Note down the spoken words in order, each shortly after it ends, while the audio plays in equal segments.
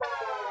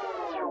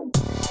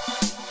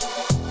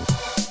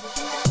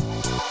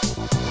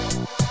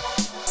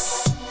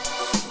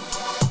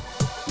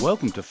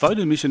Welcome to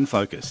Photo Mission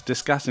Focus,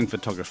 Discussing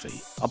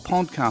Photography, a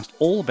podcast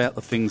all about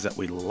the things that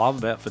we love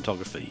about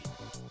photography.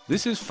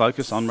 This is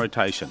Focus on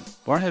Rotation,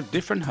 where I have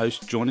different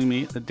hosts joining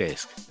me at the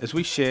desk as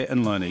we share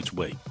and learn each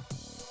week.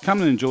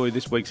 Come and enjoy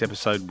this week's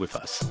episode with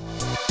us.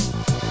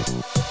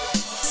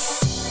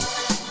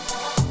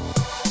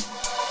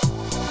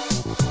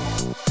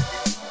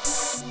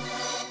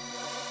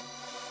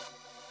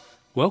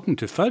 Welcome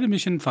to Photo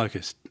Mission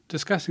Focus,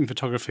 Discussing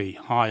Photography.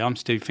 Hi, I'm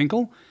Steve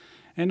Finkel,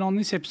 and on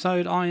this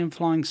episode I am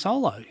flying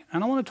solo,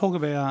 and I want to talk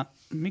about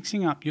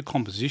mixing up your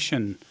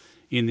composition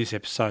in this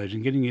episode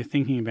and getting you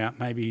thinking about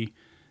maybe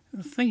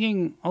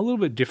thinking a little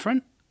bit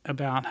different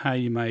about how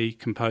you may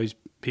compose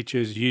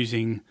pictures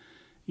using,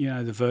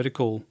 the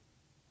vertical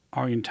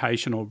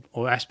orientation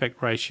or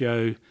aspect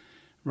ratio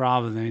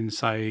rather than,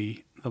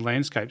 say, the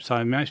landscape.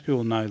 So most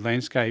people know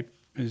landscape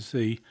is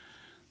the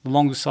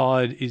longest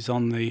side is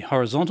on the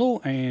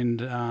horizontal,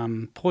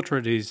 and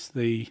portrait is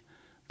the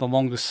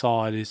longest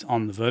side is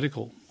on the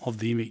vertical of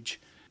the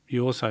image.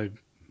 You also,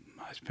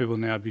 most people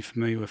now be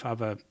familiar with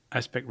other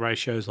aspect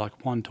ratios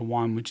like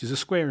 1:1, which is a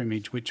square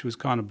image, which was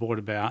kind of brought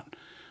about,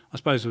 I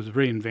suppose it was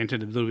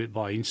reinvented a little bit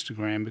by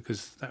Instagram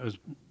because that was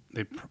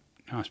their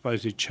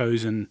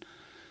chosen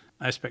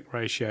aspect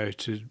ratio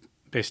to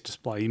best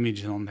display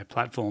images on their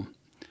platform.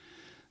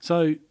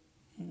 So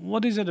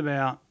what is it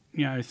about,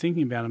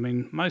 thinking about,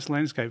 most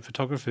landscape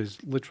photographers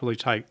literally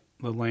take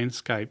the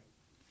landscape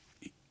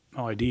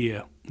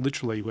idea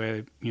literally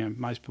where,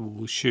 most people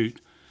will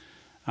shoot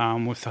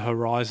with the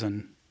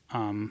horizon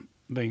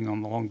being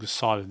on the longest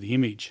side of the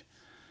image.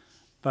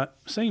 But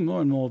seeing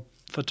more and more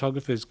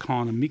photographers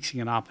kind of mixing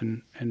it up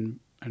and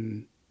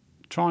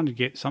trying to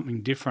get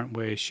something different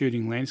where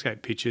shooting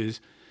landscape pictures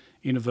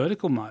in a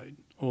vertical mode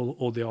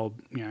or the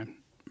old,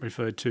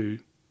 referred to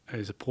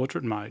as a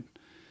portrait mode.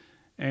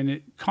 And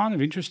it's kind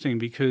of interesting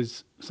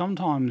because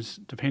sometimes,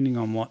 depending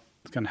on what's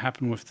going to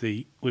happen with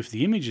the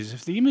images,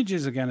 if the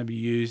images are going to be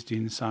used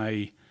in,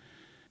 say,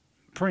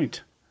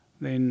 print,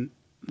 then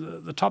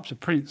the types of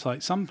prints,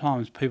 like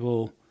sometimes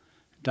people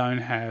don't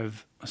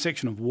have a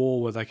section of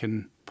wall where they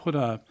can put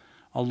a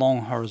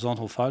long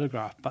horizontal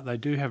photograph, but they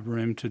do have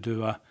room to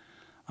do a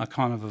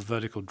kind of a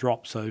vertical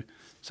drop. So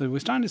we're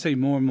starting to see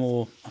more and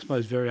more, I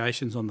suppose,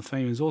 variations on the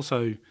theme. There's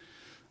also,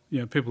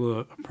 people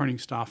are printing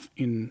stuff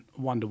in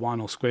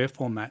 1:1 or square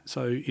format.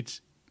 So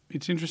it's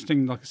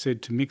interesting, like I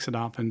said, to mix it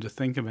up and to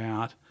think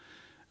about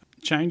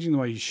changing the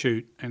way you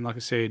shoot. And like I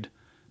said,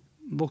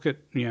 look at,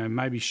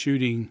 maybe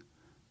shooting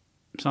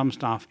some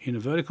stuff in a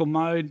vertical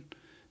mode,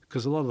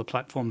 because a lot of the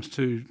platforms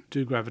do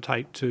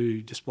gravitate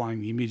to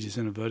displaying the images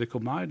in a vertical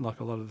mode. Like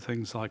a lot of the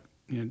things like,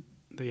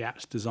 the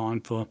apps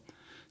designed for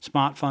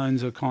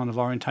smartphones are kind of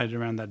orientated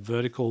around that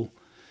vertical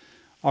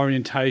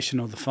orientation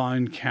of the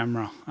phone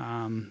camera.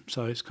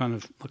 So it's kind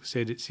of, like I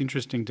said, it's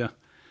interesting to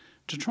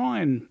try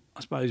and,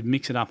 I suppose,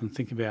 mix it up and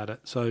think about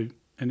it. So,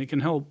 and it can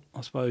help,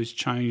 I suppose,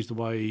 change the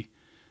way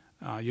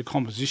your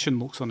composition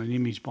looks on an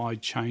image by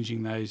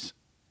changing those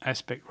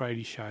aspect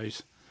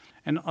ratios.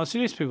 And I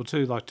suggest people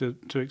too like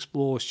to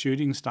explore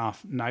shooting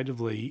stuff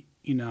natively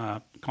in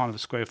a kind of a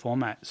square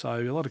format. So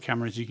a lot of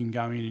cameras you can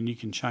go in and you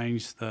can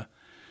change the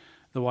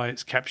way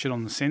it's captured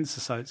on the sensor,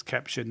 so it's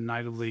captured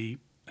natively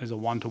as a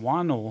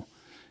 1:1, or,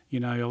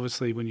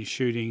 obviously when you're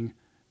shooting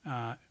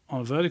on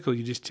a vertical,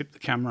 you just tip the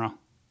camera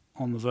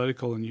on the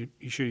vertical and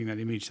you're shooting that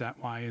image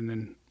that way. And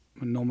then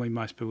normally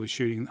most people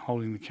are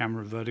holding the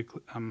camera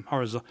vertically,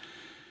 horizontal.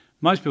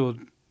 Most people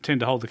tend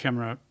to hold the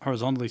camera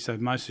horizontally, so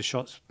most of the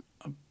shots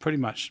are pretty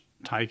much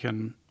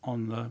taken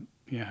on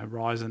the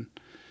horizon.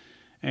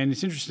 And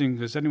it's interesting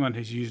because anyone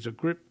who's used a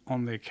grip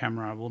on their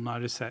camera will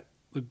notice that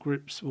the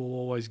grips will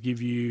always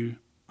give you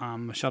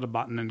a shutter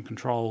button and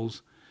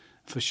controls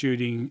for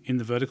shooting in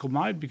the vertical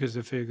mode, because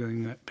they're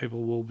figuring that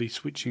people will be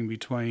switching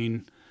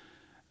between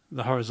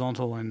the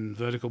horizontal and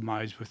vertical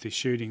modes with their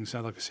shooting.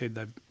 So like I said,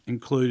 they've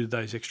included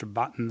those extra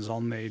buttons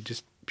on there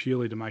just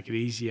purely to make it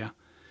easier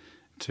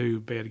to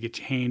be able to get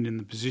your hand in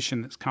the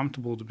position that's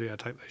comfortable to be able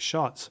to take those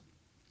shots.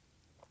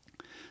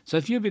 So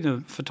if you've been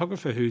a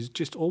photographer who's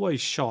just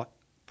always shot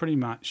pretty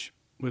much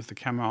with the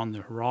camera on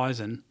the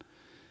horizon,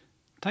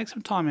 take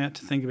some time out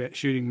to think about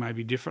shooting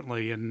maybe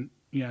differently and,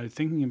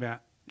 thinking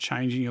about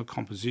changing your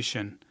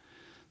composition.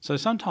 So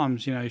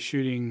sometimes,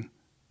 shooting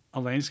a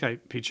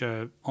landscape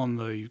picture on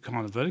the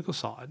kind of vertical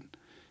side,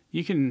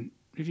 you can,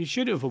 if you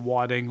shoot it with a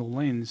wide angle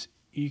lens,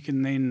 you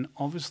can then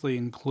obviously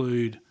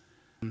include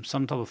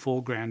some type of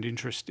foreground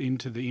interest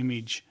into the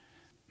image,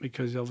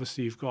 because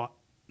obviously you've got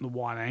the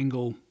wide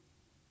angle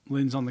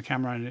lens on the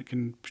camera and it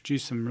can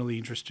produce some really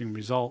interesting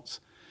results.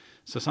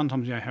 So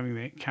sometimes, having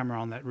the camera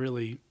on that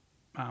really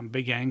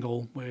big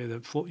angle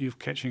where you're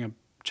catching a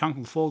chunk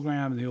of the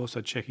foreground and you're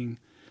also checking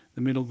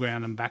the middle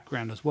ground and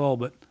background as well.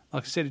 But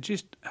like I said, it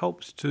just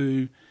helps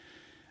to,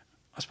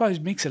 I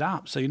suppose, mix it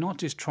up. So you're not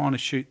just trying to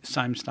shoot the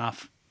same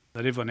stuff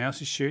that everyone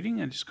else is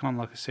shooting, and just kind of,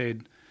 like I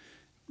said,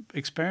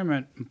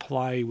 experiment and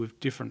play with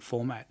different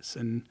formats.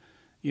 And,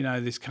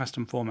 there's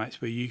custom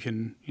formats where you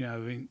can,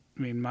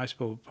 most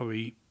people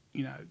probably,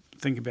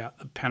 think about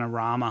the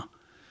panorama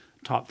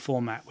type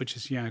format, which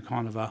is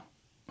kind of a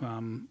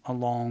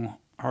long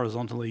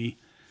horizontally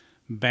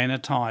banner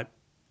type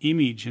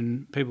image,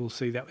 and people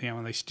see that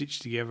when they stitch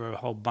together a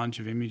whole bunch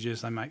of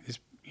images, they make this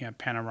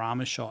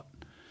panorama shot.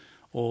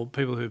 Or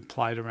people who've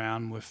played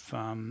around with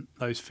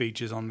those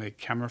features on their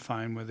camera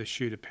phone where they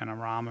shoot a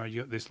panorama,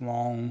 you got this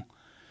long,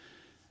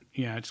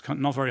 it's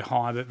not very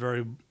high but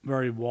very,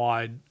 very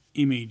wide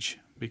image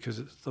because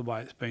it's the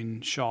way it's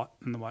been shot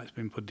and the way it's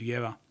been put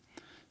together.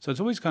 So it's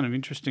always kind of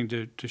interesting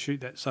to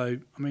shoot that. So,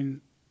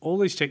 all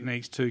these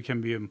techniques too can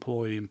be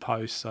employed in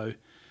post. So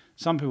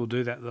some people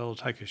do that. They'll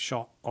take a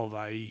shot of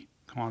a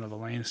kind of a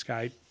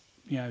landscape,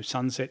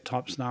 sunset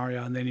type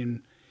scenario, and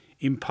then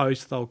in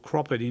post they'll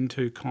crop it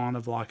into kind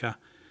of like a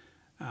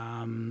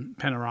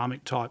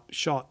panoramic type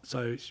shot.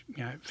 So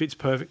it fits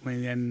perfectly.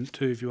 And then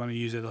too, if you want to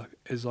use it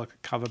as like a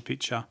cover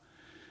picture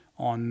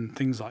on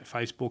things like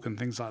Facebook and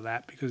things like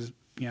that, because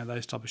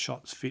those type of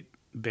shots fit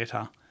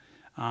better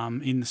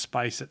in the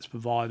space that's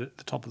provided at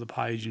the top of the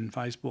page in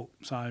Facebook.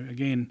 So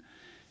again,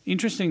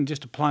 interesting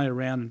just to play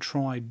around and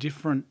try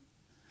different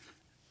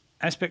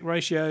aspect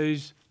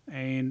ratios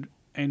and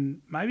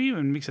maybe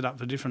even mix it up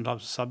for different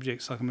types of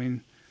subjects. Like,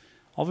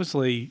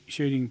 obviously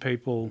shooting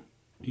people,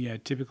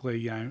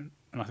 typically, and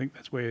I think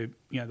that's where,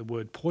 the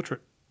word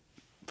portrait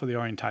for the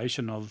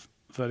orientation of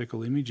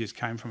vertical images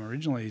came from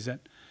originally, is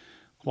that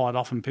quite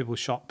often people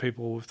shot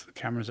people with the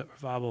cameras that were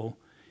available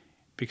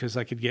because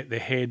they could get their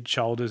head,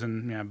 shoulders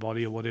and,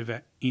 body or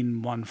whatever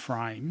in one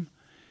frame.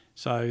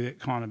 So it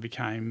kind of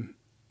became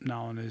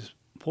known as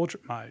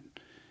portrait mode.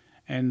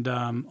 And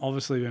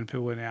obviously when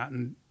people went out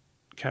and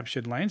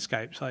captured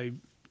landscapes, they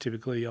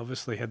typically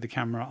obviously had the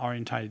camera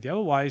orientated the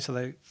other way, so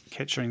they're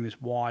capturing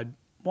this wide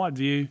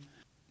view.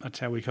 That's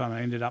how we kind of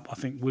ended up, I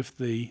think, with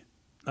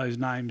those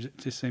names. It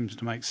just seems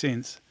to make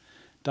sense.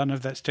 Don't know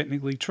if that's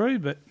technically true,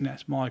 but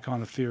that's my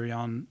kind of theory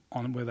on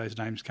where those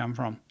names come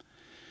from.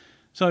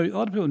 So a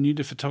lot of people new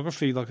to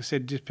photography, like I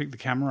said, just pick the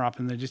camera up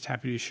and they're just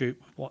happy to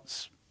shoot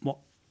what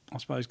I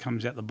suppose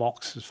comes out the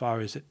box as far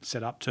as it's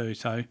set up to.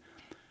 So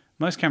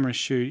most cameras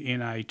shoot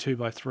in a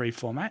 2x3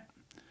 format.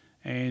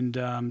 And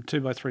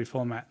 2x3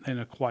 format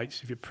then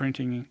equates, if you're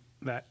printing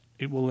that,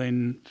 it will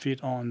then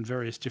fit on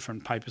various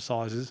different paper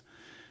sizes,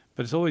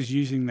 but it's always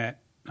using that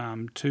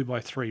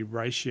 2x3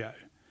 ratio.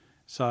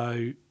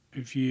 So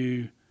if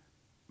you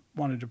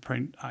wanted to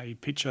print a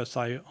picture,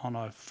 say on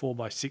a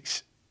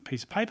 4x6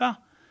 piece of paper,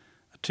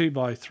 a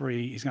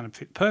 2x3 is going to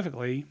fit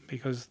perfectly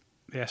because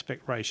the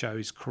aspect ratio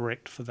is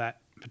correct for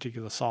that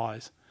particular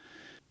size.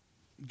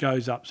 It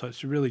goes up, so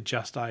it's really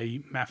just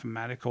a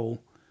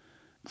mathematical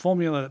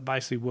formula that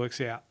basically works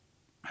out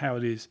how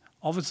it is.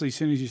 Obviously, as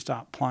soon as you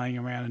start playing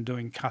around and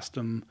doing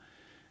custom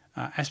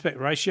aspect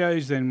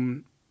ratios,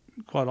 then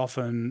quite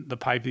often the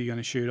paper you're going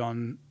to shoot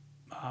on,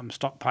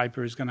 stock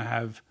paper, is going to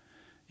have,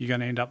 you're going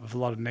to end up with a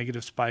lot of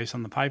negative space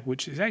on the paper,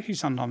 which is actually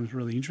sometimes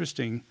really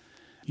interesting.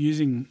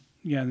 Using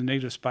the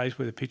negative space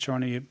where the picture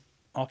on it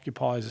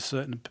occupies a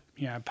certain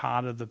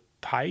part of the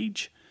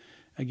page,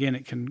 again,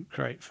 it can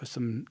create for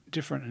some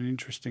different and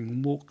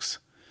interesting looks.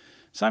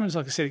 Same as,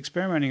 like I said,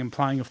 experimenting and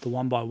playing with the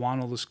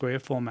 1x1 or the square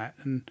format.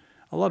 And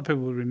a lot of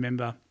people will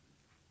remember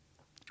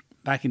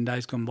back in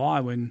days gone by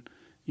when,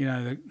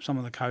 some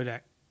of the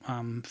Kodak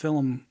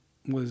film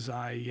was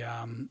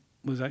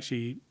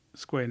actually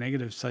square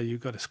negative, so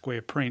you've got a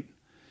square print.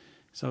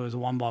 So it was a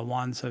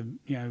 1x1. So,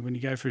 when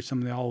you go through some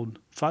of the old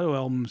photo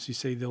albums, you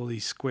see all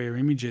these square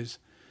images.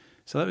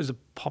 So that was a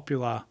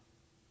popular,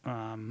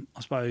 I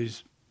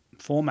suppose,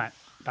 format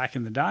back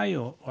in the day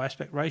or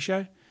aspect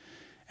ratio.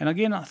 And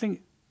again, I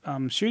think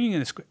shooting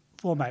in a square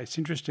format, it's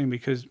interesting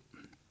because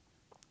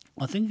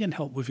I think it can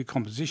help with your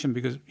composition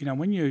because,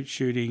 when you're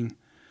shooting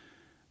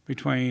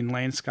between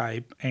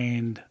landscape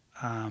and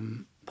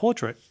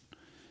portrait,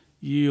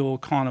 you're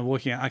kind of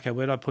working out, okay,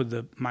 where do I put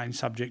the main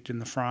subject in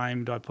the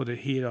frame? Do I put it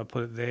here? Do I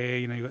put it there?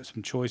 You've got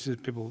some choices.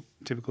 People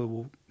typically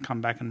will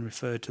come back and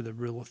refer to the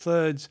rule of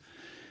thirds,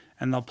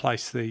 and they'll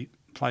place the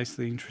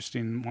interest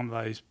in one of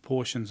those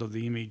portions of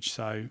the image,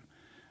 so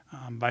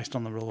based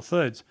on the rule of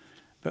thirds.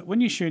 But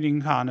when you're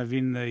shooting kind of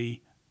in the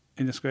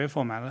square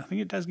format, I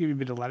think it does give you a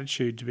bit of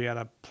latitude to be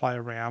able to play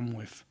around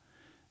with.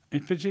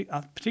 In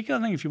particular, I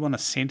think if you want to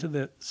centre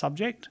the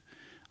subject,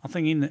 I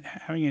think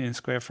having it in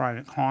square frame,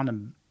 it kind of,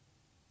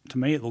 to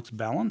me, it looks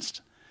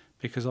balanced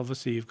because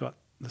obviously you've got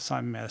the same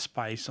amount of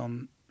space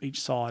on each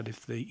side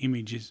if the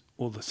image is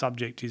or the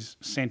subject is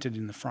centred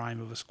in the frame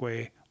of a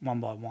square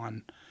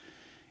 1x1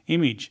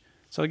 image.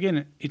 So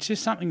again, it's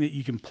just something that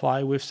you can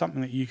play with,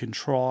 something that you can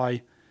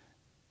try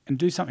and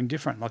do something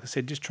different. Like I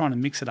said, just trying to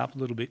mix it up a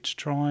little bit to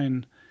try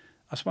and,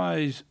 I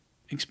suppose,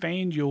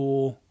 expand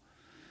your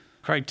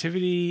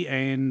creativity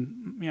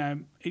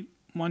and,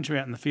 once you're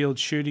out in the field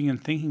shooting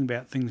and thinking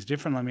about things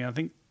differently, I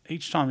think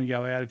each time you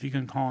go out, if you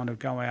can kind of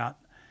go out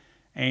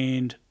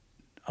and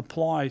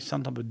apply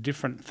some type of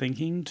different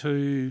thinking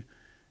to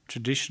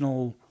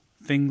traditional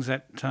things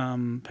that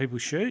people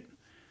shoot,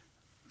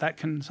 that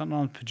can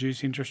sometimes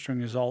produce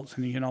interesting results,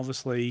 and you can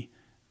obviously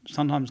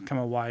sometimes come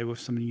away with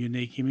some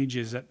unique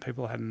images that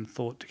people hadn't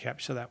thought to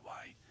capture that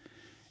way.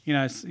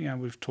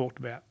 we've talked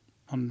about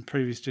on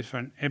previous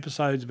different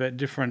episodes about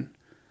different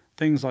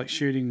things like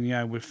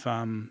shooting, with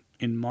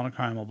in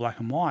monochrome or black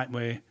and white,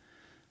 where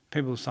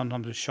people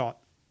sometimes have shot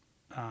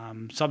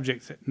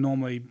subjects that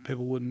normally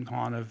people wouldn't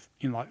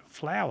like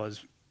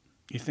flowers.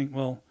 You think,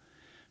 well,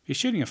 if you're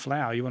shooting a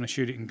flower, you want to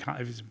shoot it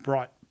if it's a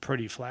bright,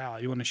 pretty flower,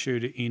 you want to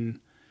shoot it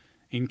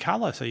in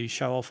colour, so you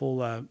show off all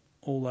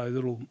those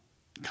little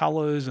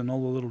colours and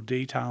all the little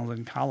details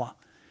in colour.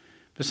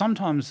 But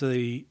sometimes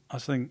I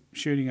think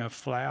shooting a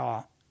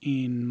flower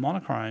in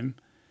monochrome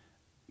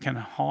can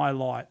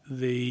highlight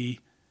the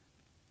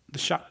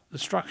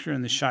structure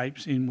and the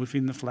shapes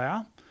within the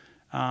flower,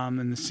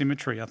 and the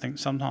symmetry. I think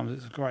sometimes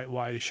it's a great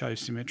way to show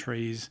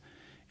symmetry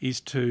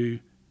is to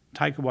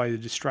take away the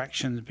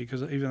distractions,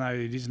 because even though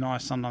it is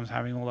nice sometimes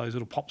having all those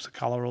little pops of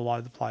colour all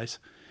over the place,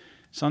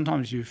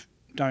 sometimes you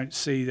don't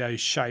see those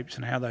shapes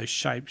and how those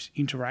shapes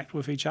interact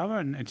with each other.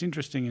 And it's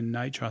interesting in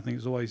nature. I think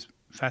it's always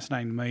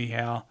fascinating to me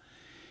how,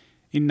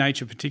 in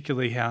nature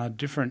particularly, how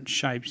different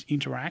shapes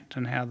interact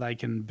and how they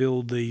can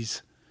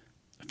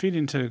fit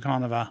into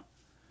kind of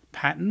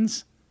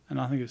patterns. And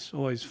I think it's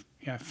always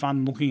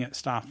fun looking at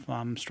stuff,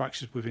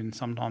 structures within,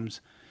 sometimes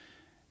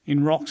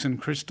in rocks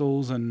and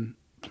crystals and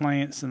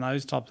plants and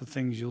those types of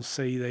things. You'll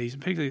see these,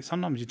 particularly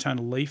sometimes you turn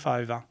a leaf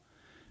over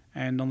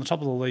and on the top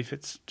of the leaf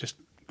it's just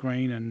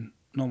green and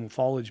normal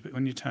foliage, but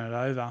when you turn it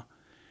over,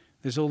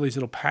 there's all these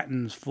little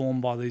patterns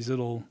formed by these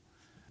little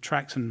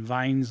tracks and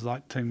veins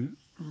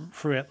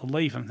throughout the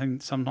leaf. And I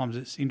think sometimes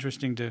it's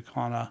interesting to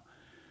kind of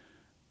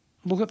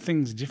look at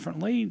things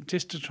differently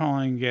just to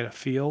try and get a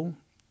feel.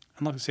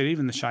 And like I said,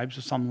 even the shapes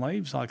of some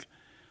leaves, like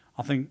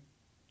I think,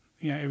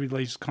 every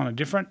leaf's kind of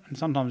different. And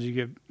sometimes you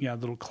get, a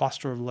little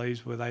cluster of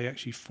leaves where they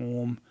actually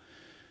form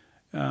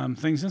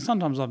things. And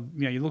sometimes,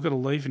 you look at a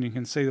leaf and you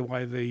can see the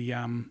way the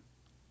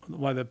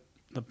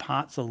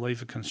parts of the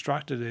leaf are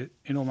constructed.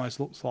 It almost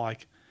looks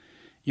like,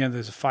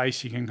 there's a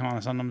face. You can kind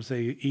of sometimes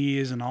see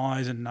ears and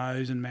eyes and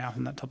nose and mouth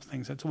and that type of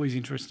thing. So it's always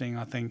interesting,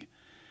 I think,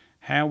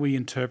 how we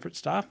interpret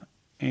stuff.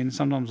 And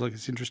sometimes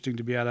it's interesting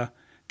to be able to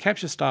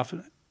capture stuff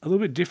a little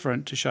bit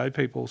different to show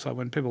people. So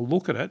when people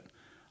look at it,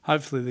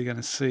 hopefully they're going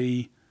to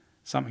see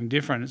something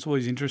different. It's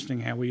always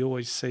interesting how we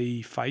always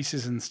see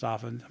faces and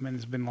stuff. And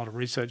there's been a lot of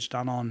research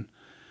done on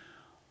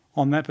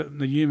that. But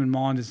the human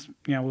mind is,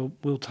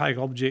 we'll take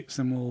objects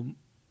and we'll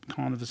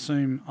kind of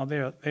assume,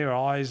 they're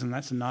eyes and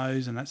that's a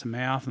nose and that's a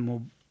mouth, and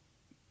we'll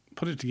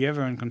put it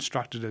together and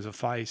construct it as a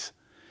face.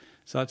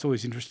 So it's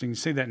always interesting. You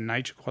see that in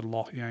nature quite a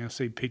lot. You'll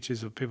see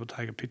pictures of people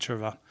take a picture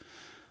of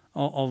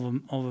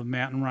a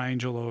mountain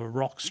range or a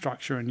rock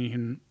structure, and you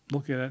can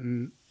look at it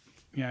and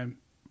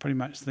pretty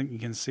much think you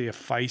can see a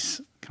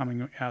face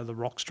coming out of the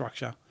rock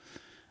structure.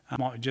 It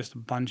might be just a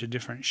bunch of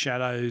different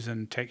shadows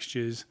and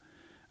textures.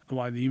 The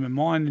way the human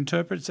mind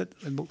interprets it,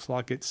 it looks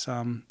like it's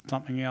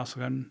something else.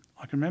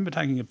 I can remember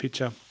taking a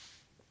picture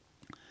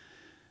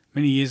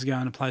many years ago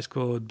in a place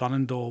called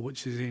Bunendore,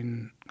 which is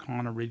in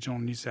kind of regional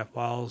New South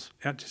Wales,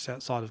 just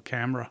outside of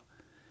Canberra.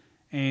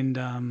 And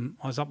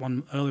I was up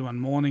early one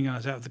morning and I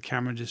was out with the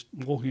camera just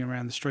walking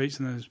around the streets,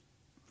 and there's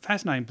a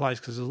fascinating place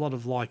because there's a lot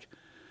of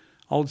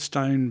old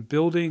stone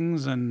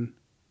buildings, and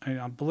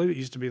I believe it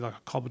used to be like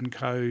a Cobb &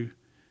 Co.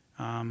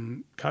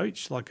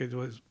 Coach, it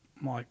was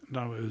I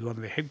don't know if it was one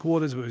of their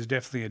headquarters, but it was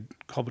definitely a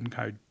Cobb &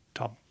 Co.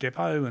 type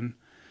depot, and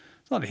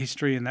there's a lot of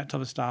history and that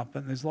type of stuff,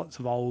 but there's lots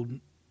of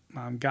old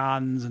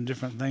gardens and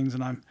different things.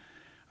 And I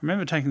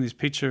remember taking this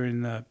picture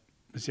in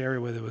this area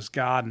where there was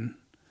garden,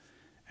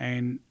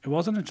 and it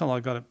wasn't until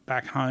I got it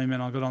back home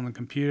and I got on the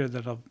computer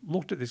that I've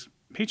looked at this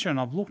picture, and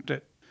I've looked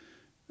at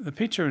the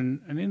picture, and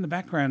in the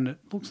background it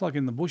looks like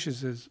in the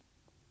bushes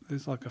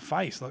there's like a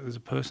face, like there's a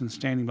person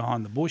standing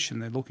behind the bush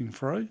and they're looking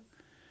through.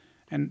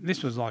 And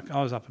this was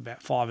I was up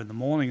about 5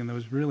 a.m, and there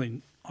was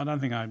really,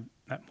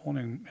 that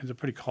morning, it was a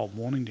pretty cold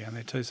morning down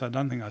there too, so I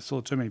don't think I saw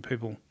too many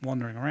people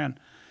wandering around.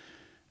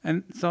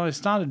 And so I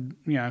started,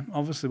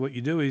 obviously what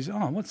you do is,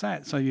 what's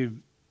that? So you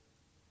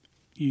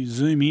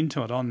zoom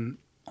into it on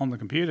the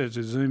computer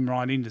to zoom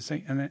right in to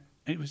see, and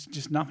it was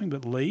just nothing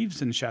but leaves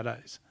and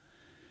shadows.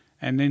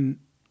 And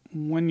then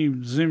when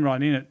you zoom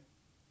right in it,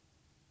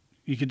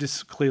 you could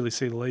just clearly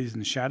see the leaves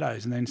and the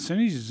shadows. And then as soon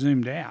as you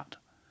zoomed out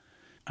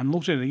and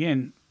looked at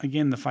it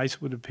again the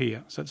face would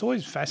appear. So it's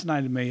always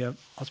fascinated me,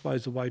 I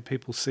suppose, the way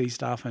people see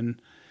stuff. And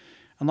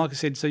like I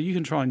said, so you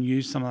can try and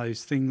use some of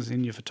those things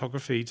in your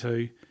photography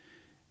to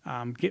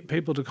get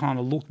people to kind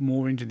of look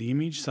more into the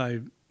image.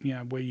 So,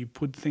 where you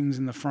put things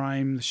in the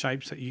frame, the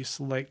shapes that you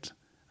select,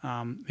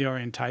 the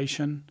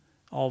orientation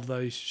of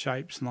those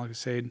shapes. And like I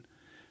said,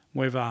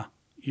 whether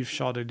you've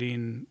shot it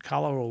in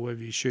colour or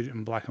whether you shoot it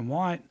in black and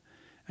white.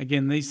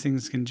 Again, these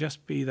things can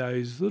just be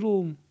those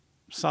little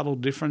subtle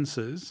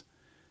differences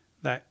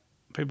that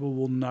people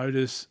will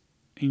notice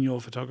in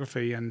your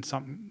photography, and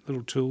some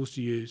little tools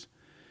to use.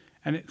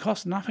 And it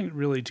costs nothing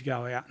really to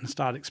go out and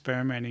start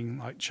experimenting,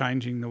 like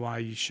changing the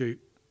way you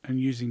shoot and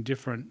using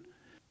different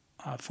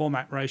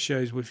format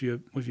ratios with your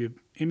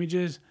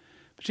images,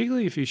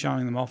 particularly if you're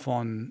showing them off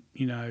on,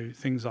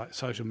 things like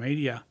social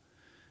media.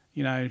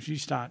 if you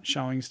start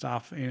showing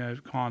stuff in a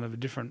kind of a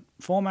different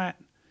format,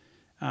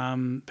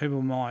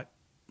 people might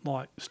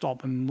like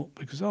stop and look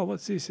because, oh,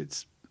 what's this?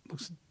 It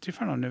looks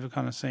different. I've never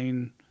kind of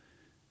seen,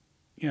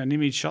 an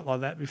image shot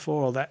like that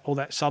before, or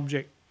that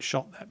subject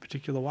shot that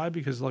particular way.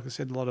 Because, like I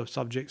said, a lot of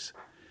subjects,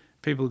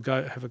 people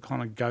have a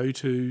kind of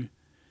go-to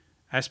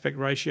aspect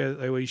ratio that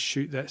they always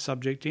shoot that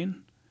subject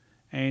in,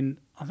 and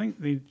I think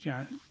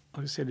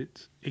like I said,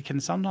 it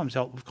can sometimes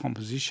help with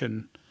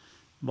composition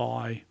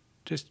by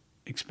just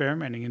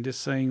experimenting and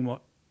just seeing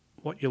what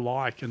you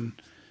like and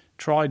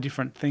try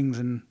different things.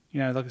 And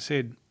like I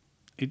said,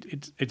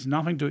 it's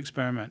nothing to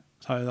experiment.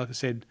 So like I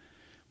said,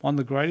 one of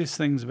the greatest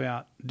things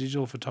about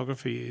digital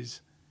photography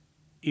is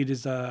it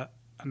is an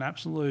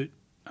absolute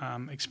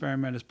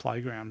experimenter's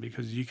playground,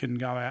 because you can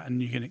go out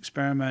and you can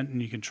experiment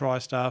and you can try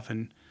stuff.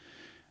 And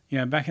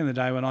back in the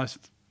day when I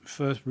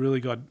first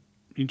really got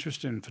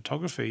interested in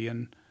photography,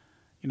 and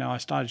I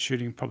started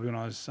shooting probably when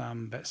I was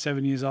about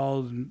 7 years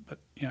old. But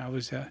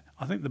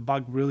I think the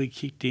bug really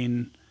kicked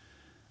in.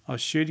 I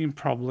was shooting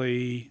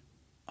probably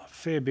a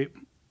fair bit,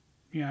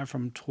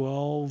 from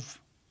 12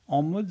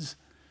 onwards,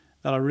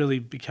 that I really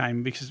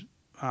became, because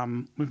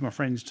with my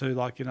friends too,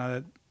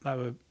 they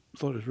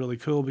thought it was really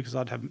cool because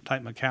I'd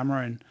take my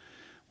camera and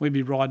we'd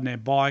be riding our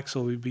bikes,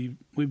 or we'd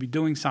be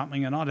doing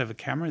something, and I'd have a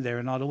camera there,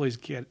 and I'd always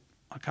get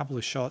a couple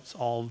of shots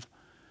of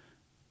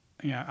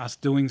us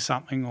doing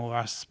something or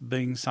us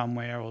being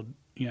somewhere, or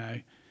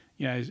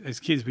as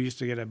kids we used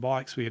to get our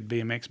bikes. We had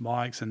BMX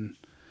bikes, and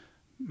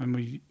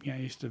we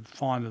used to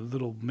find a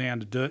little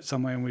mound of dirt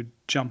somewhere, and we'd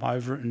jump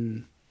over it,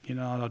 and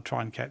I'd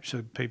try and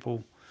capture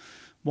people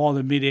while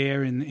they're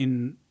mid-air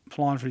in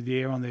flying through the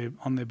air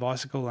on their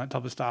bicycle, that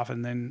type of stuff.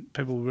 And then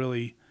people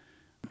really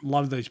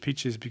loved those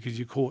pictures because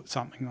you caught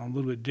something a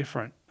little bit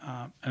different.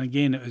 And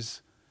again, it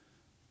was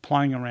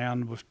playing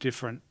around with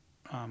different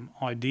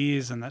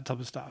ideas and that type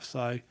of stuff.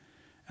 So,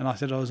 and I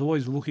said I was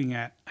always looking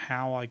at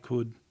how I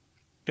could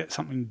get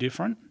something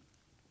different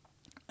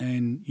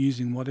and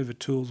using whatever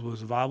tools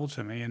was available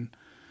to me. And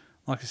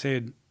like I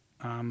said,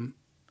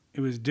 it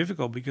was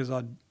difficult because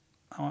I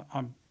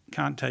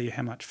can't tell you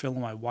how much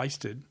film I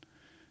wasted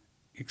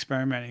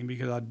experimenting,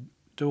 because I'd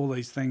do all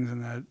these things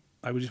and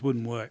they just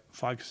wouldn't work.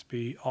 Focus would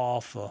be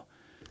off, or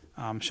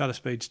shutter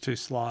speed's too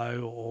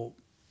slow, or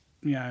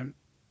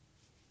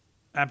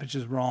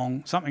aperture's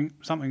wrong.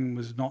 Something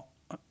was not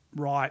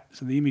right,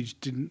 so the image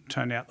didn't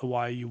turn out the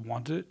way you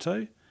wanted it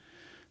to.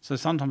 So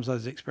sometimes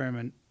those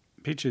experiment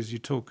pictures, you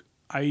took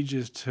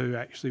ages to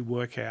actually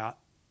work out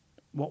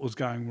what was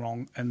going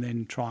wrong, and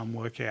then try and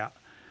work out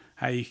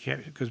how you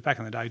kept, because back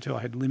in the day too,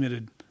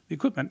 the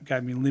equipment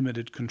gave me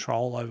limited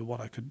control over what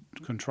I could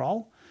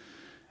control.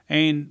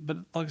 But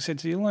like I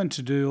said, so you learn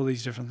to do all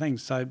these different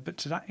things. So, but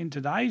today, in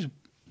today's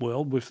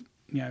world with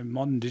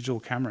modern digital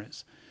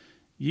cameras,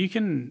 you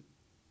can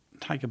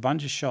take a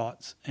bunch of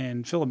shots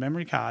and fill a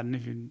memory card,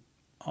 and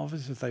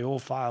if they all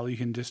fail, you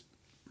can just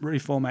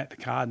reformat the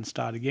card and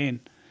start again.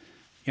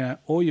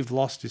 All you've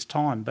lost is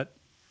time. But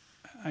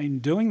in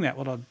doing that,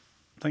 what I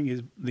think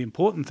is the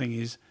important thing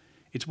is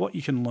it's what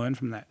you can learn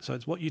from that. So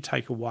it's what you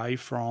take away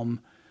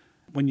from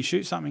when you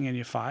shoot something and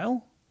you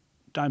fail.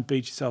 Don't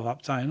beat yourself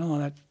up saying, "Oh,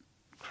 that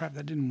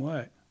didn't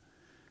work."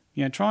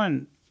 Try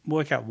and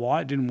work out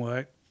why it didn't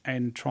work,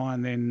 and try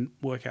and then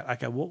work out,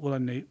 okay, what will I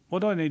need? What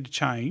do I need to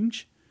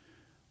change,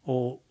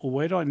 or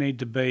where do I need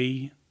to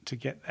be to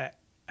get that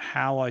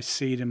how I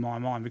see it in my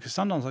mind? Because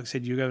sometimes, like I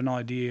said, you have an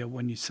idea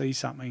when you see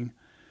something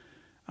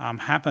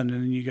happen,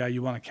 and then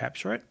you want to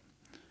capture it.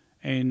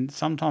 And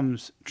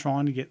sometimes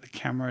trying to get the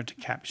camera to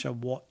capture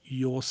what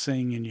you're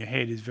seeing in your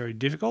head is very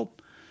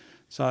difficult.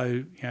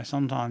 So,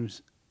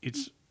 sometimes the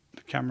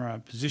camera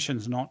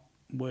position's not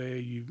where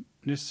you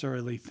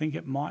necessarily think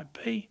it might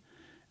be.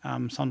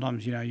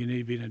 Sometimes, you need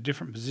to be in a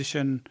different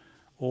position,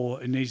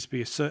 or it needs to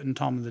be a certain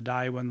time of the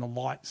day when the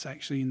light's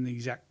actually in the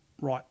exact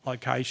right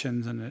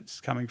locations and it's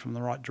coming from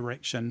the right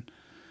direction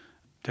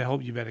to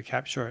help you better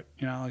capture it.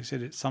 Like I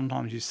said,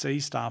 sometimes you see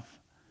stuff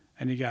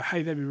and you go,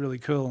 hey, that'd be really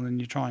cool, and then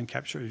you try and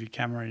capture it with your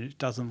camera and it just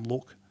doesn't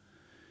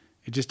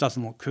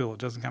look cool. It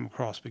doesn't come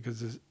across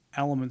because there's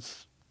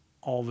elements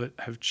of it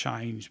have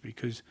changed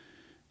because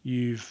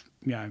you've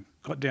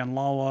got down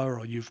lower,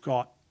 or you've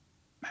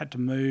had to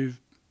move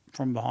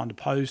from behind a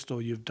post,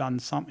 or you've done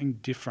something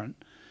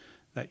different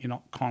that you're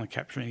not kind of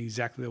capturing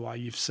exactly the way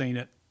you've seen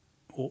it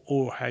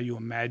or how you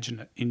imagine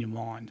it in your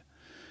mind.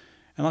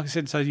 And like I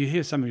said, so you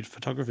hear some of the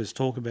photographers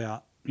talk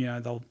about,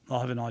 they'll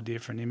have an idea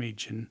for an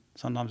image, and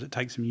sometimes it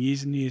takes them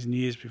years and years and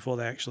years before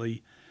they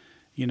actually,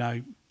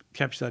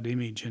 capture that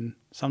image. And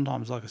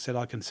sometimes, like I said,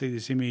 I can see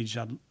this image.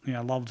 I'd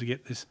love to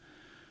get this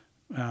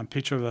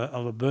picture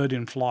of a bird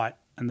in flight,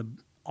 and the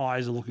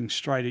eyes are looking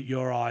straight at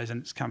your eyes,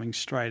 and it's coming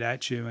straight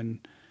at you,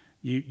 and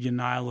you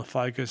nail the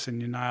focus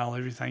and you nail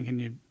everything,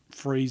 and you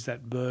freeze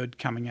that bird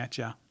coming at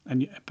you,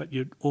 but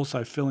you're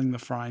also filling the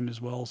frame as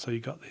well. So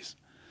you've got this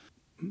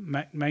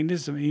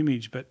magnificent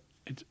image, but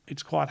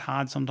it's quite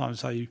hard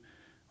sometimes. So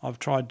I've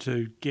tried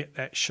to get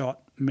that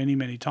shot many,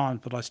 many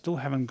times, but I still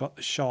haven't got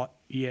the shot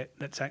yet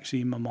that's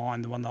actually in my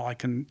mind, the one that I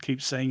can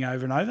keep seeing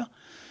over and over.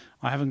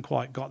 I haven't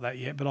quite got that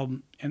yet, but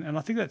and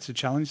I think that's a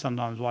challenge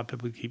sometimes why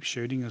people keep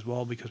shooting as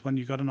well, because when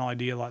you've got an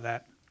idea like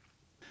that,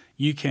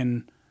 you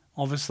can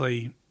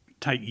obviously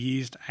take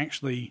years to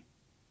actually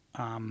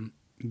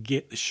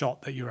get the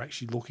shot that you're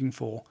actually looking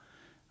for.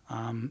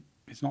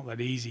 It's not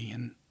that easy.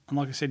 And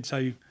like I said,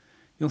 so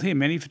you'll hear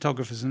many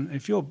photographers, and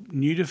if you're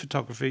new to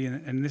photography,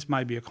 and this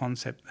may be a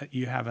concept that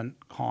you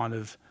haven't kind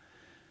of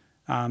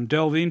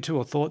delved into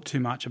or thought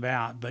too much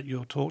about, but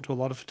you'll talk to a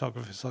lot of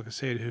photographers, like I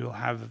said, who will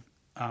have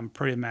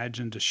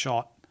pre-imagined a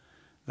shot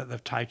that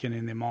they've taken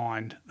in their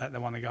mind that they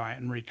want to go out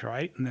and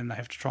recreate, and then they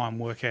have to try and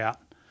work out.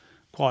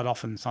 Quite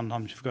often,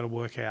 sometimes you've got to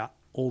work out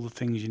all the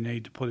things you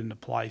need to put into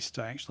place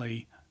to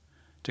actually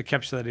to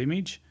capture that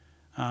image.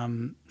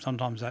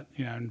 Sometimes that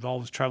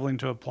involves travelling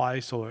to a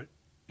place or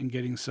in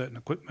getting certain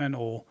equipment,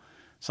 or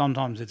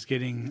sometimes it's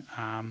getting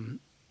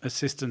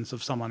assistance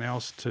of someone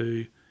else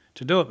to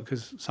do it,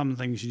 because some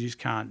things you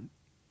can't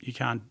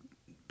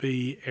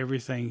be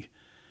everything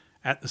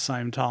at the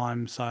same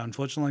time. So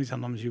unfortunately,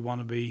 sometimes you want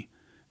to be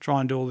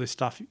try and do all this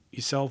stuff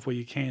yourself where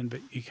you can,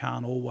 but you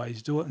can't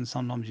always do it, and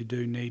sometimes you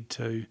do need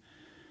to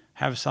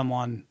have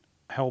someone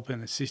help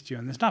and assist you,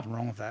 and there's nothing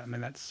wrong with that. I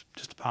mean, that's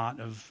just a part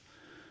of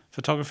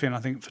photography, and I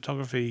think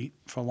photography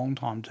for a long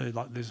time too,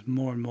 like there's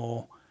more and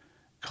more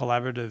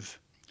collaborative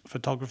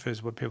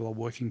photographers where people are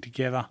working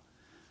together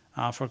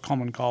for a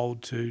common goal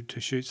to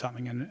shoot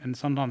something, and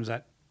sometimes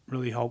that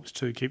really helps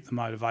to keep the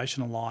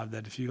motivation alive,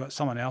 that if you've got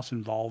someone else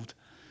involved,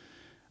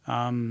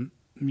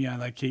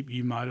 they keep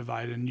you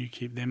motivated and you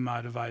keep them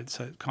motivated.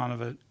 So it's kind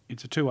of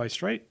it's a two-way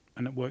street,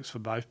 and it works for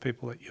both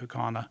people, that you're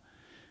kind of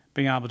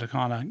being able to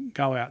kind of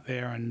go out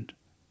there and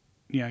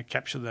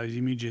capture those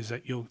images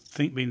that you've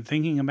been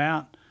thinking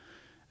about.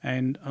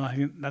 And I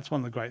think that's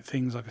one of the great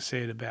things, like I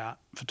said, about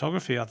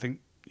photography. I think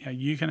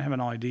you can have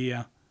an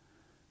idea,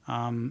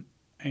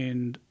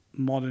 and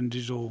modern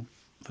digital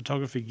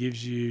photography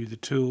gives you the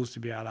tools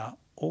to be able to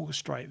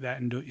orchestrate that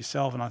and do it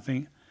yourself. And I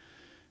think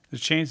the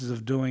chances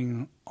of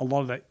doing a lot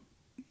of that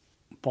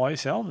by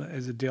yourself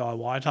as a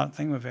DIY type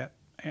thing without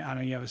you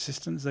have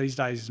assistance these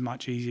days is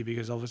much easier,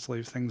 because obviously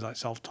with things like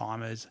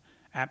self-timers,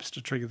 apps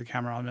to trigger the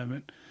camera.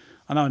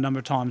 I know a number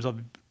of times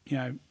I've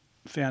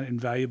found it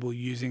invaluable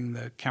using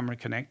the Camera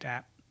Connect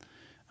app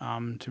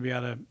to be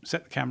able to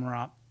set the camera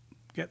up,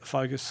 get the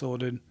focus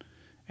sorted,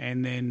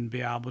 and then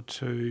be able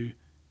to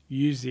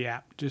use the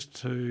app just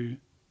to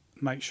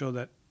make sure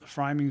that the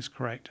framing is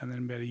correct, and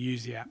then be able to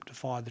use the app to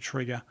fire the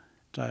trigger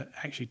to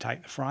actually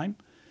take the frame,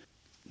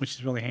 which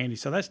is really handy.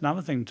 So that's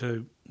another thing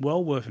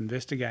well worth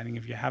investigating.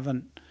 If you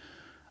haven't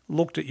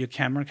looked at your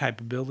camera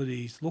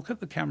capabilities, look at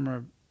the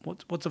camera,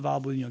 what's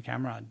available in your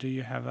camera. Do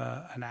you have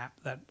an app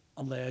that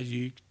allows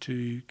you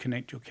to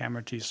connect your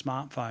camera to your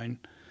smartphone,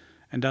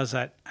 and does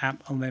that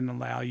app then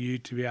allow you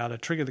to be able to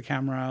trigger the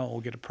camera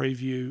or get a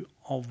preview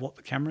of what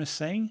the camera is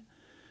seeing?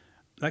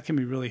 That can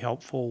be really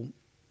helpful,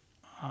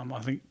 I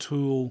think,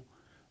 tool,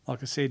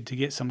 like I said, to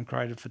get some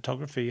creative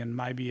photography. And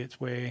maybe it's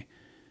where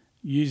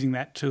using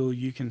that tool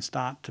you can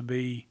start to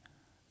be,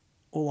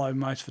 although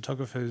most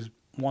photographers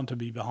want to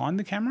be behind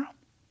the camera,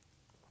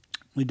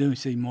 we do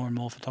see more and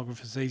more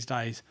photographers these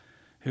days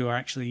who are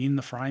actually in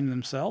the frame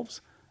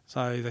themselves.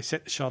 So they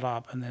set the shot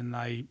up, and then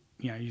they,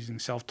 using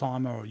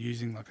self-timer or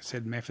using, like I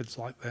said, methods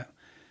like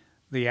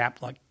the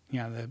app, like,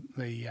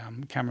 the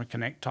Camera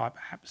Connect type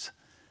apps,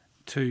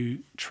 to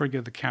trigger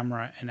the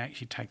camera and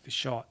actually take the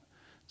shot.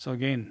 So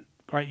again,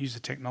 great use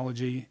of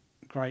technology,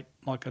 great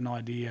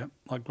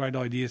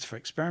ideas for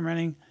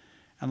experimenting.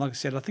 And like I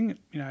said, I think,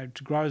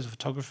 to grow as a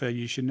photographer,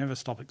 you should never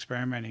stop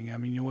experimenting. I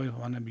mean, you always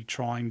want to be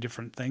trying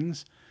different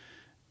things.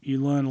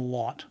 You learn a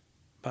lot,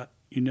 but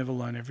you never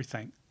learn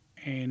everything.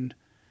 And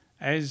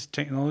as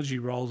technology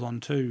rolls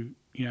on too,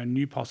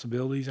 new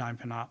possibilities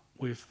open up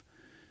with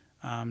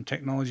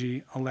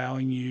technology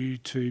allowing you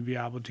to be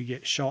able to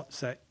get shots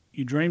that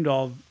you dreamed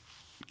of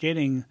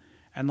getting,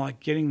 and like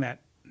getting that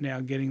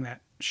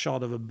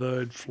shot of a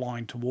bird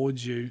flying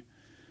towards you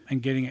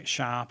and getting it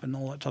sharp and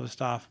all that type of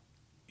stuff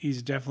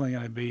is definitely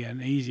going to be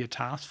an easier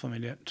task for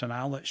me to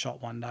nail that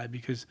shot one day,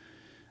 because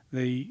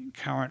the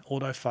current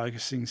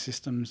autofocusing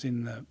systems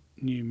in the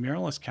new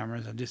mirrorless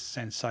cameras are just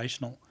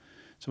sensational.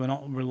 So we're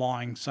not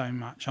relying so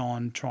much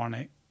on trying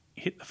to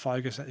hit the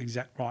focus at the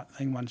exact right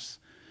thing. Once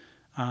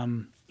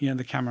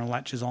the camera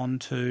latches on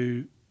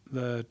to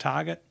the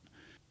target,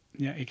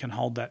 it can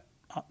hold that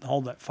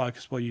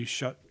focus while you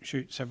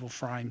shoot several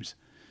frames,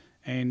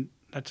 and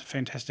that's a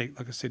fantastic,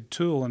 like I said,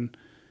 tool. And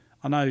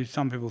I know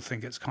some people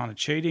think it's kind of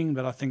cheating,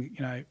 but I think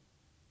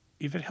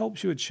if it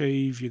helps you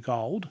achieve your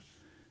goal,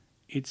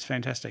 it's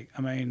fantastic.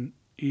 I mean,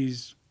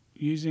 is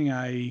using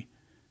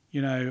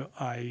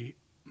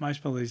most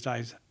people these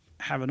days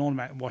have an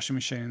automatic washing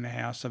machine in the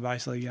house. So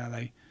basically,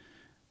 they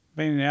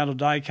been out all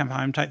day, come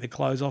home, take their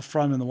clothes off,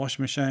 throw them in the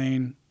washing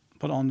machine,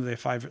 put it onto their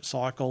favourite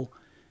cycle,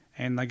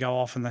 and they go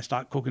off and they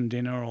start cooking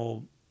dinner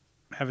or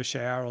have a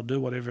shower or do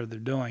whatever they're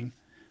doing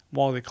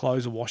while their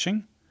clothes are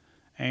washing.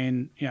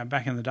 And,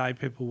 back in the day,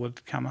 people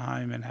would come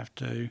home and have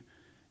to,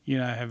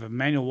 have a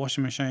manual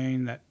washing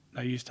machine that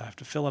they used to have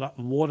to fill it up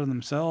with water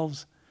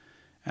themselves.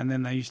 And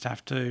then they used to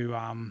have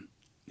to,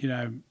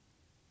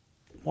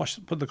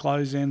 put the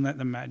clothes in, let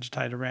them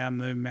agitate around,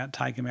 move them out,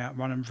 take them out,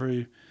 run them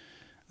through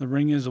the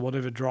wringers or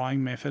whatever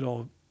drying method,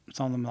 or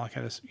some of them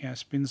had a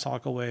spin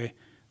cycle where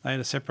they had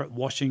a separate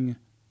washing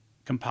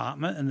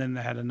compartment, and then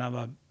they had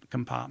another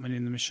compartment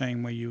in the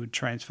machine where you would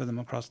transfer them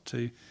across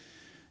to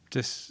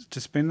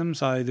spin them.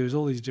 So there was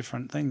all these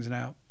different things.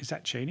 Now, is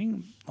that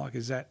cheating? Like,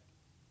 is that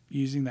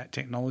using that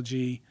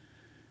technology?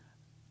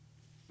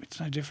 It's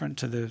no different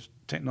to the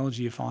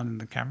technology you find in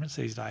the cameras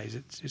these days.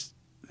 It's just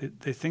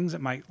they're things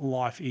that make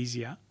life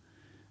easier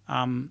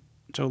to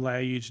allow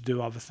you to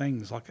do other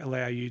things, like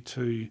allow you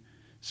to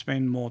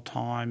spend more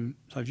time.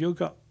 So if you've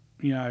got,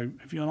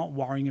 if you're not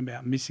worrying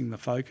about missing the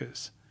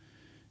focus,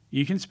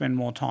 you can spend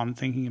more time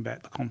thinking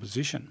about the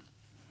composition.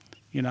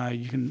 You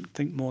can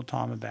think more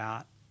time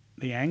about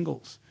the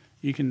angles.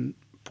 You can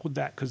put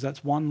that, because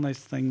that's one less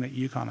thing that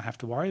you kind of have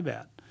to worry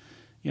about.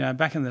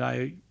 Back in the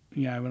day,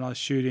 when I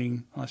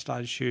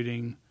started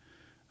shooting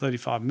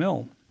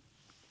 35mm,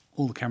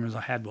 all the cameras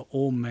I had were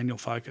all manual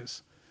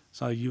focus.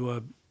 So you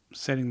were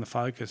setting the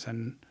focus,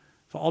 and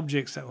for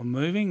objects that were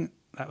moving,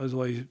 that was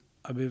always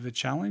a bit of a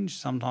challenge,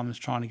 sometimes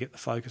trying to get the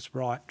focus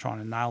right, trying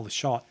to nail the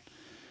shot.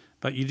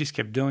 But you just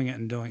kept doing it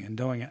and doing it and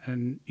doing it.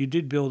 And you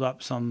did build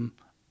up some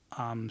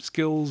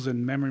skills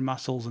and memory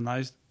muscles and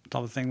those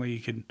type of thing where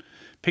you could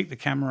pick the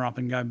camera up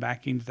and go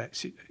back into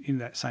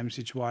that same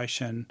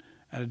situation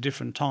at a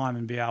different time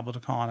and be able to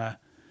kind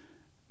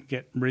of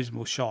get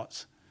reasonable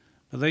shots.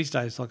 But these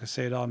days, like I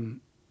said,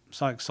 I'm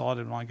so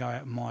excited when I go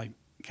out with my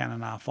Canon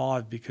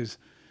R5, because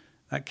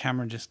that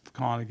camera just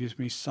kind of gives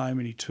me so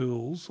many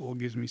tools, or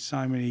gives me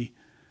so many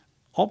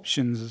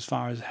options as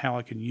far as how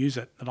I can use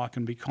it, that I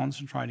can be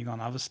concentrating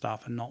on other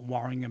stuff and not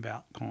worrying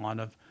about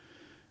kind of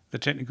the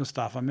technical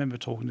stuff. I remember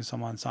talking to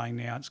someone saying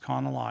now it's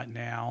kind of like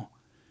now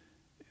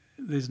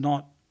there's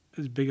not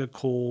as big a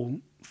call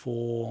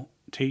for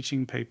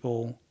teaching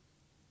people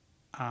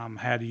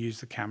how to use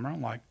the camera,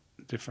 like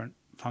different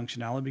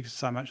functionality, because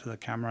so much of the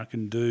camera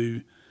can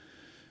do,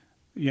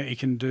 it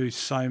can do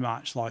so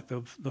much, like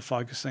the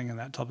focusing and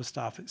that type of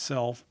stuff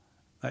itself,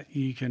 that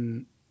you've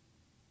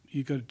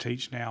got to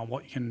teach now.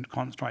 What you can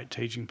concentrate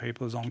teaching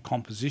people is on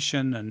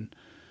composition and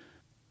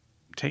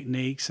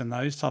techniques and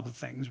those type of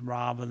things,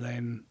 rather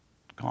than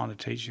kind of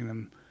teaching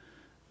them,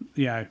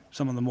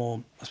 some of the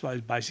more, I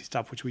suppose, basic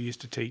stuff which we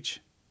used to teach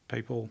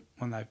people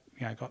when they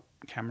got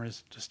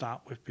cameras to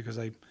start with, because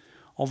they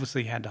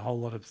obviously had a whole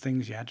lot of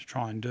things you had to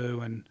try and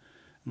do. And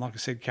like I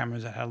said,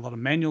 cameras that had a lot of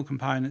manual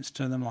components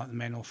to them, like the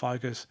manual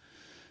focus.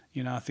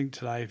 I think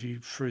today if you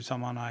threw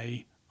someone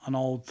an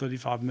old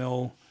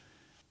 35mm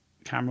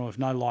camera with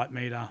no light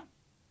meter,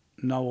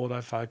 no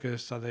autofocus,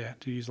 so they had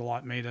to use a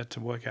light meter to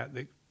work out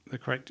the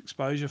correct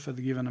exposure for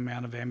the given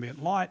amount of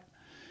ambient light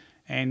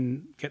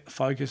and get the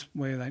focus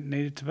where they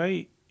need it to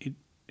be, it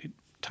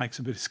takes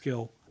a bit of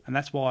skill. And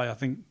that's why I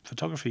think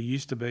photography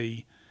used to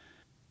be,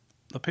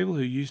 the people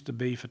who used to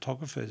be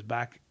photographers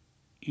back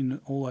in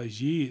all those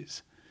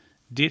years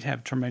did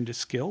have tremendous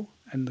skill,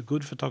 and the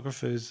good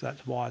photographers,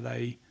 that's why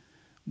they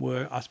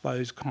were, I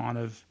suppose, kind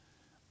of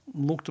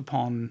looked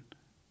upon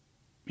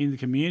in the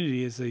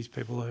community as these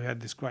people who had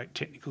this great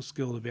technical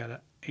skill to be able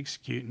to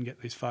execute and get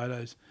these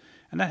photos.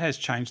 And that has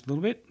changed a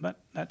little bit, but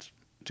that's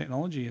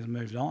technology has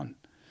moved on.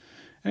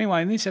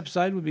 Anyway, in this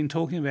episode, we've been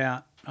talking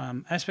about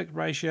aspect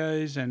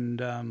ratios and,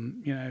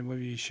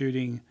 whether you're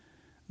shooting,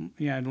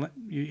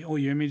 all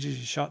your images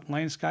you shot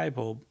landscape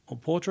or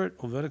portrait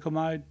or vertical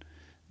mode,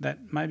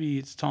 that maybe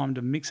it's time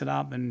to mix it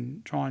up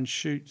and try and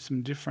shoot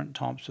some different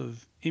types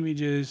of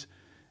images,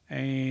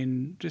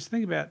 and just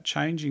think about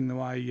changing the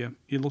way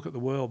you look at the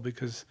world,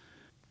 because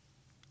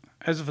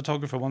as a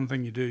photographer, one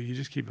thing you do, you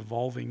just keep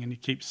evolving and you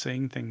keep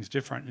seeing things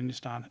different, and you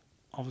start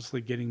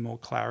obviously getting more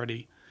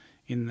clarity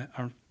in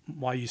the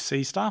way you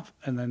see stuff,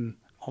 and then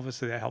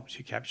obviously that helps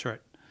you capture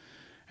it.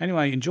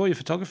 Anyway, enjoy your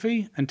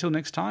photography. Until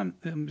next time,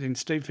 I'm been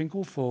Steve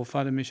Finkel for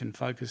Photo Mission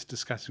Focus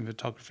discussing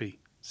photography.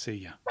 See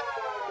ya.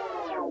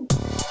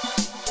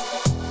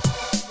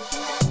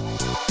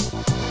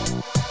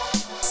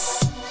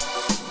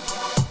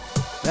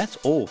 That's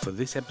all for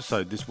this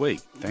episode this week.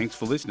 Thanks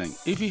for listening.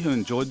 If you have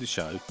enjoyed the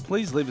show,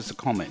 please leave us a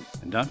comment,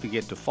 and don't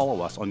forget to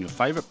follow us on your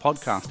favourite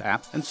podcast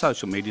app and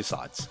social media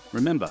sites.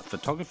 Remember,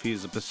 photography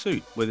is a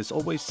pursuit where there's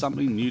always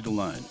something new to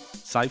learn.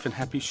 Safe and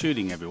happy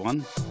shooting,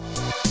 everyone.